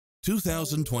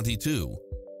2022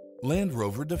 Land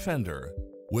Rover Defender.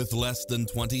 With less than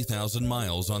 20,000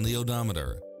 miles on the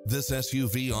odometer, this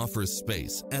SUV offers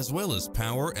space as well as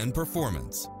power and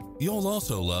performance. You'll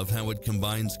also love how it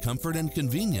combines comfort and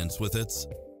convenience with its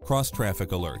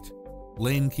cross-traffic alert,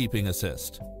 lane keeping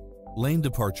assist, lane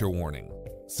departure warning,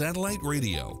 satellite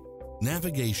radio,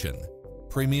 navigation,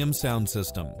 premium sound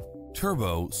system,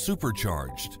 turbo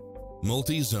supercharged,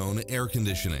 multi-zone air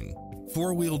conditioning,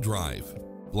 four-wheel drive,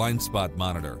 blind spot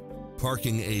monitor,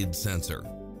 parking aid sensor,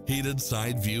 heated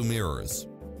side view mirrors,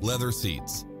 leather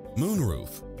seats,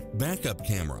 moonroof, backup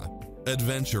camera.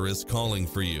 Adventure is calling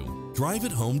for you. Drive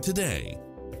it home today.